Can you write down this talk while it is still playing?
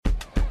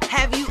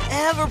Have you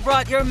ever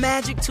brought your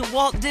magic to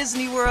Walt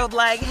Disney World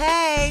like,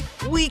 hey,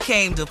 we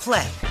came to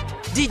play?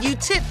 Did you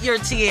tip your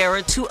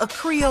tiara to a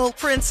Creole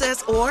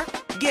princess or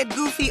get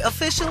goofy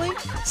officially?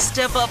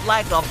 Step up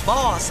like a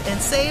boss and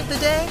save the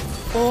day?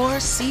 Or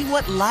see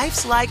what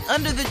life's like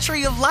under the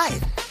tree of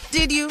life?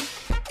 Did you?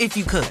 If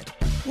you could.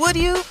 Would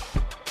you?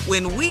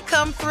 When we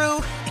come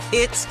through,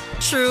 it's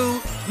true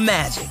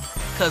magic.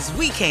 'Cause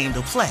we came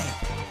to play.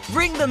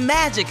 Bring the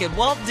magic at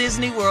Walt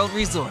Disney World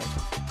Resort.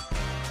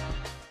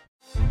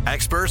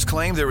 Experts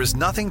claim there is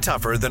nothing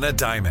tougher than a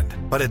diamond.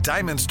 But at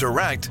Diamonds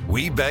Direct,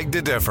 we beg to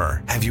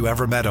differ. Have you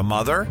ever met a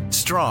mother?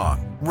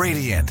 Strong,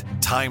 radiant,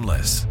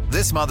 timeless.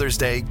 This Mother's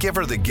Day, give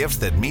her the gift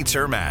that meets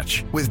her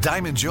match. With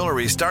diamond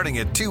jewelry starting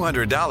at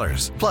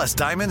 $200. Plus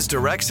Diamonds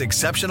Direct's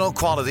exceptional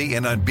quality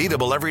and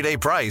unbeatable everyday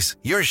price,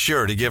 you're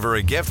sure to give her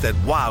a gift that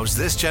wows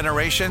this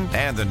generation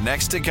and the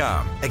next to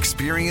come.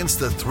 Experience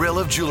the thrill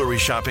of jewelry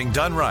shopping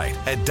done right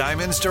at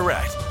Diamonds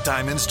Direct.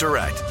 Diamonds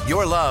Direct.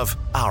 Your love,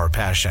 our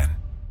passion.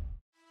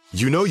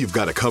 You know you've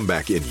got a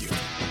comeback in you.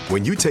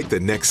 When you take the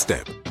next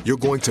step, you're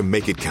going to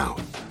make it count.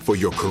 For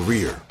your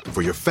career,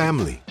 for your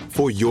family,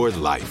 for your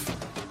life.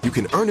 You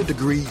can earn a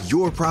degree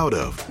you're proud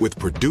of with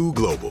Purdue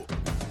Global.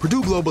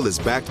 Purdue Global is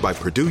backed by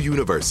Purdue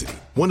University,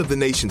 one of the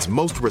nation's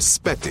most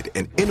respected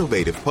and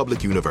innovative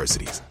public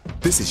universities.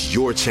 This is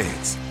your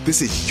chance.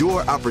 This is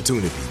your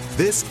opportunity.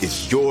 This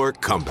is your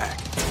comeback.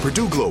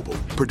 Purdue Global,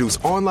 Purdue's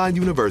online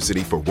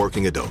university for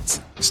working adults.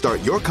 Start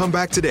your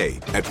comeback today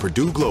at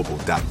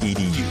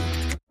purdueglobal.edu.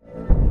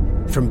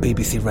 From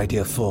BBC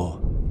Radio 4,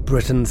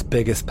 Britain's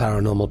biggest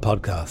paranormal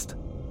podcast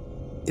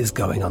is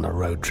going on a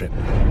road trip.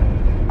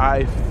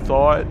 I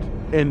thought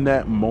in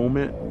that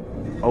moment,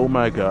 oh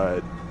my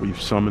God,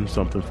 we've summoned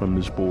something from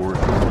this board.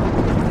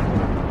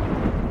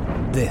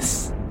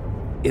 This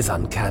is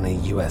Uncanny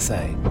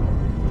USA.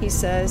 He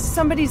says,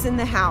 somebody's in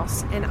the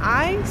house, and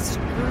I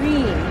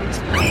screamed.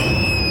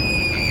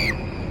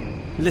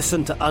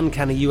 Listen to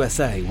Uncanny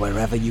USA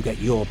wherever you get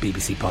your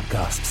BBC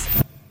podcasts,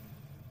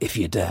 if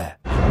you dare.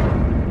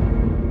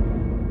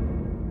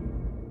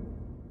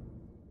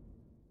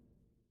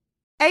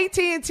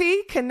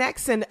 AT&T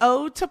connects an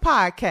ode to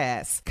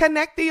podcasts.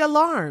 Connect the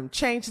alarm.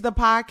 Change the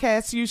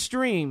podcast you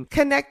stream.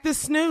 Connect the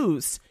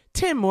snooze.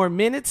 10 more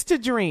minutes to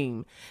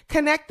dream.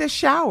 Connect the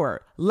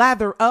shower.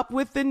 Lather up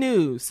with the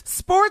news.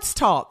 Sports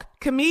talk,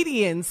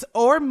 comedians,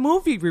 or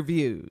movie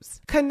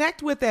reviews.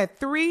 Connect with that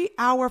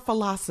 3-hour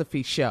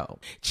philosophy show.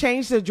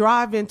 Change the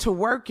drive into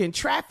work in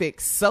traffic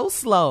so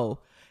slow.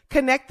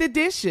 Connect the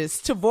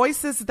dishes to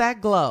voices that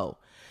glow.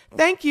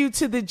 Thank you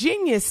to the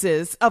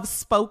geniuses of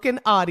spoken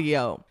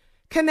audio.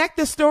 Connect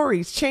the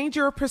stories, change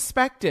your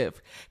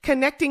perspective.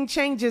 Connecting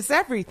changes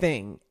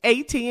everything.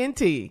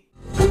 AT&T.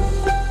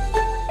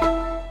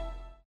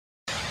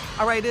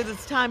 All right, it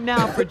is time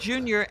now for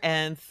Junior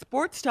and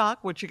Sports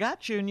Talk. What you got,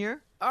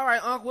 Junior? All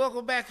right, Unc,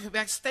 welcome back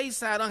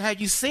stateside. Unc, have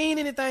you seen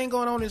anything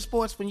going on in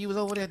sports when you was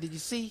over there? Did you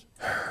see?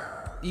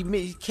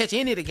 You catch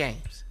any of the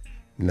games?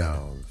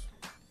 No.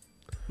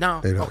 No?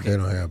 They don't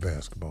have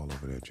basketball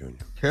over there, Junior.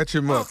 Catch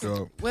him up,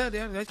 dog. Well,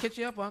 then, let's catch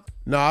you up, Unc.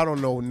 No, I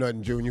don't know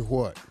nothing, Junior.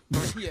 What?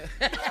 Yeah.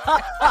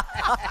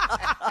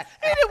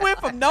 He didn't went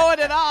from knowing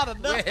it all to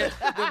nothing.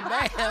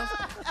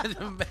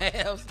 The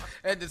Mavs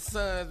and the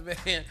Suns,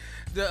 man.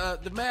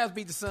 The Mavs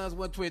beat the Suns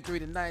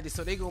 123-90,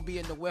 so they're going to be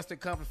in the Western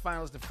Conference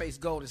Finals to face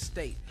Golden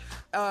State.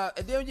 And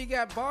then you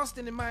got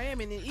Boston and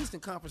Miami in the Eastern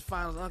Conference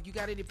Finals. Unc, you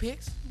got any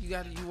picks? You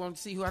want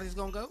to see how this is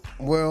going to go?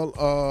 Well,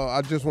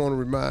 I just want to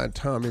remind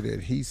Tommy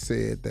that he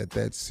said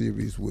that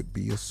series would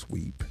be a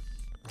sweep.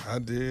 I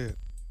did.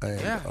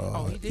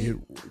 And he did.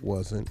 It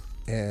wasn't.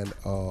 And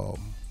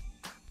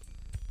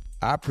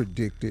I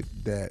predicted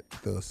that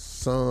the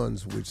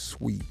Suns would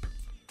sweep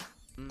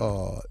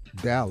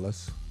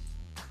Dallas.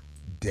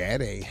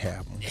 That ain't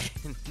happening.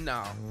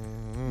 No.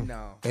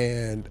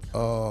 And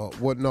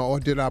or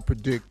did I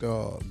predict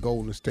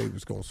Golden State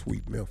was going to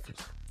sweep Memphis?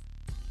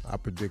 I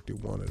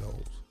predicted one of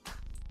those.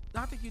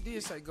 No, I think you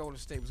did say Golden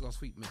State was going to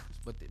sweep Memphis.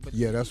 But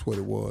yeah, that's what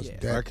it was.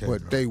 Yeah.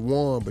 But they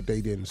won, but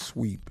they didn't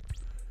sweep.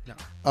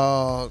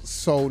 No.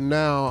 So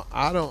now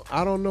I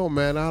don't know,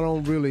 man. I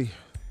don't really.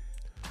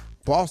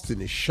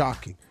 Boston is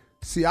shocking.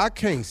 See, I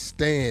can't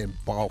stand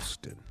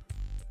Boston.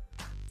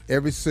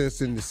 Ever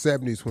since in the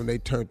 70s when they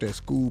turned that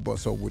school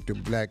bus over with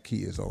them black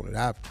kids on it,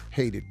 I've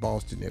hated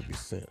Boston ever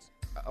since.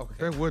 Okay.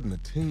 That wasn't a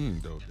team,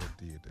 though, that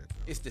did that.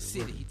 It's the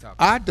city he talking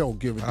about. I don't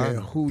give a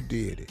damn who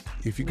did it.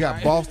 If you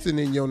got Boston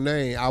in your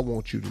name, I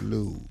want you to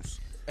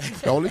lose.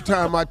 The only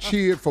time I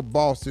cheered for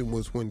Boston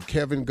was when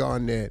Kevin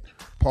Garnett,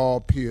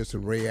 Paul Pierce,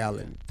 and Ray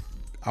Allen,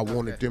 I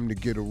wanted them to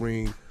get a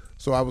ring.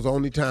 So I was the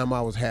only time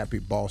I was happy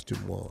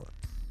Boston won.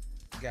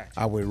 Gotcha.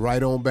 I went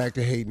right on back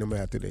to hating them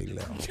after they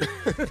left.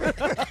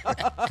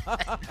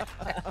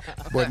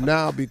 But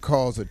now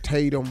because of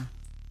Tatum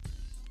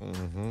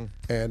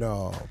and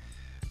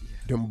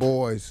them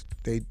boys,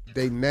 they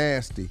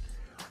nasty.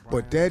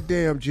 But that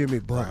damn Jimmy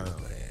Butler,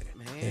 man,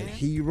 and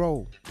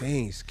Hero, they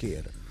ain't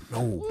scared of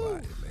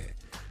nobody, man.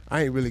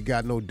 I ain't really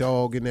got no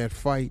dog in that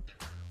fight,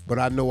 But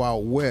I know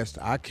out west,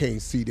 I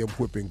can't see them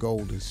whipping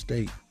Golden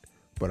State.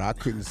 But I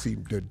couldn't see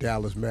the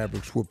Dallas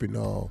Mavericks whipping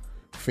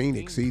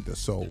Phoenix either.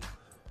 So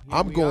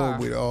I'm going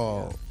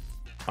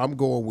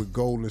with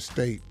Golden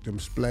State. Them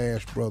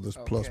Splash Brothers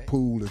plus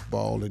Poole is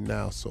balling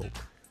now. So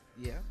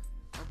Yeah.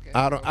 Okay.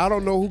 I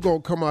don't know who's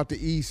gonna come out the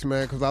East,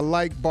 man, because I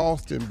like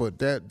Boston, but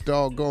that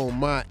doggone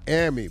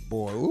Miami,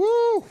 boy,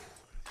 woo.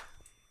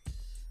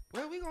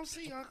 Well, we gonna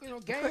see. Game I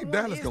think one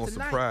Dallas is gonna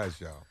tonight.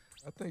 surprise y'all.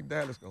 I think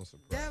Dallas gonna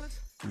surprise. Dallas.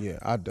 Yeah,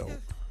 I don't.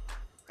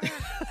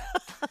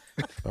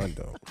 I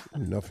don't.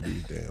 Enough of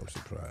these damn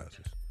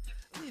surprises.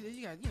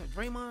 You got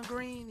Draymond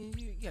Green and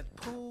you got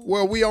Poole.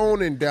 Well, we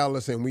own in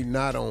Dallas and we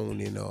not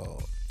own in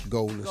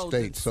Golden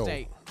State, so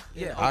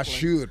Yeah, I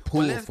should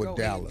pull let's for go.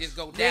 Dallas. Just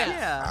go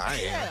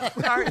Dallas. Yeah.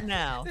 Start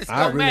now.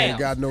 I really ain't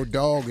got no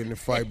dog in the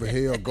fight, but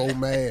hell, go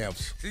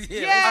Mavs.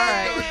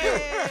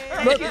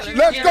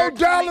 Let's go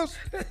Dallas.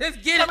 Let's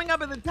get Coming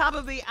up at the top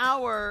of the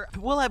hour,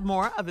 we'll have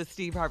more of the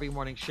Steve Harvey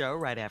Morning Show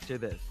right after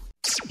this.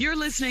 You're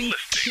listening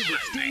to the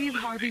Steve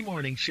Harvey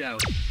Morning Show.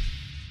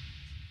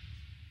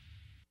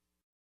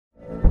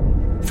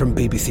 From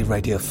BBC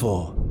Radio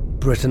 4,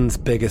 Britain's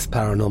biggest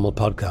paranormal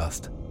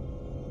podcast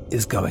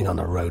is going on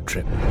a road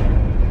trip.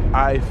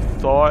 I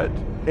thought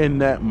in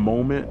that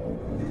moment,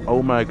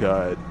 oh my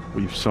God,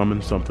 we've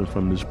summoned something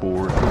from this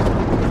board.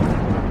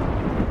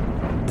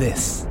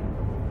 This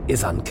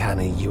is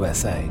Uncanny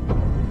USA.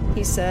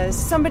 He says,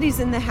 somebody's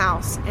in the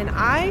house, and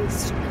I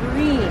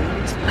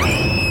screamed.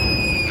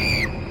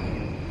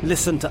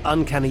 Listen to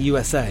Uncanny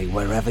USA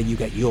wherever you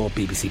get your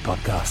BBC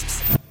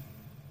podcasts,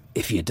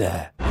 if you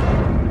dare.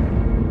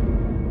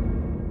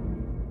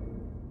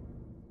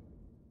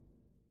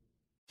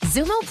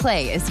 Xumo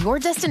Play is your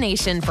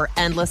destination for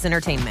endless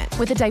entertainment.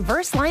 With a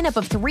diverse lineup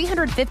of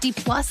 350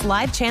 plus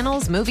live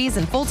channels, movies,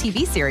 and full TV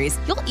series,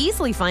 you'll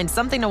easily find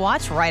something to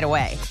watch right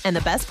away. And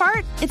the best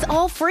part? It's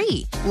all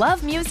free.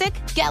 Love music?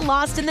 Get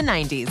lost in the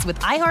 90s with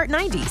iHeart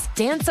 90s,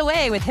 dance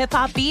away with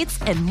hip-hop beats,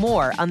 and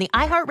more on the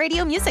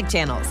iHeartRadio music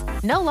channels.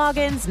 No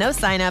logins, no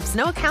signups,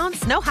 no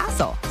accounts, no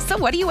hassle. So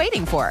what are you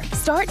waiting for?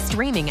 Start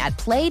streaming at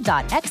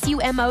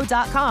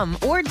play.xumo.com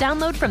or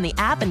download from the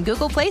app and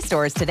Google Play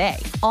stores today.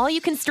 All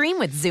you can stream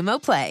with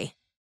Xumo Play.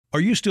 Are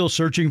you still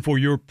searching for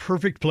your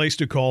perfect place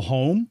to call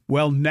home?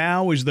 Well,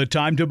 now is the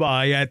time to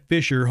buy at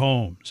Fisher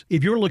Homes.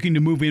 If you're looking to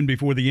move in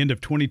before the end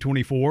of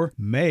 2024,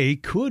 May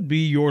could be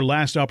your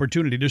last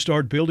opportunity to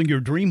start building your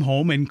dream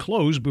home and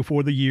close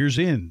before the year's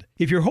end.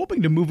 If you're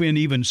hoping to move in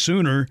even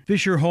sooner,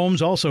 Fisher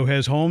Homes also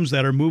has homes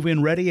that are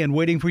move-in ready and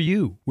waiting for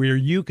you, where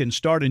you can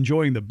start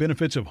enjoying the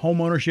benefits of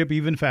homeownership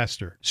even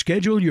faster.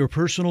 Schedule your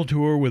personal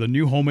tour with a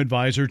new home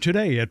advisor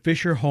today at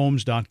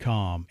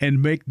FisherHomes.com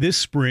and make this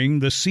spring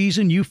the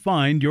season you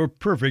find your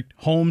perfect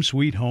home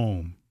sweet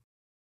home.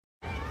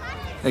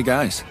 Hey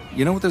guys,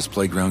 you know what this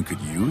playground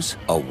could use?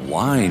 A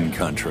wine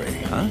country,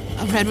 huh?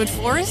 A redwood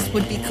forest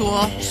would be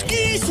cool.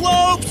 Ski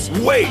slopes!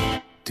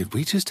 Wait! Did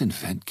we just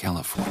invent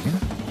California?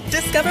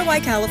 Discover why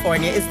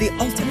California is the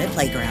ultimate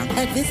playground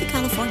at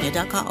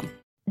visitcalifornia.com.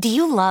 Do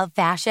you love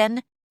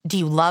fashion? Do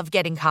you love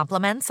getting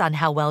compliments on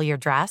how well you're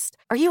dressed?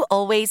 Are you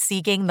always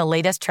seeking the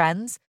latest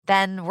trends?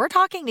 Then we're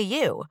talking to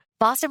you.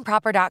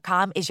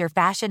 BostonProper.com is your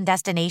fashion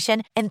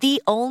destination and the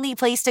only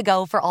place to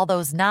go for all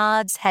those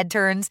nods, head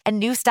turns, and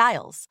new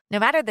styles. No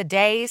matter the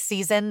day,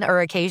 season, or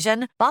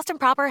occasion, Boston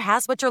Proper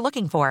has what you're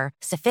looking for.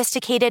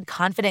 Sophisticated,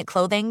 confident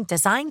clothing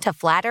designed to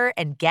flatter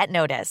and get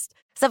noticed.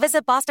 So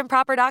visit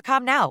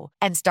BostonProper.com now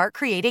and start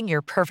creating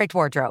your perfect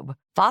wardrobe.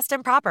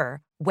 Boston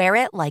Proper. Wear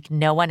it like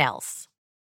no one else.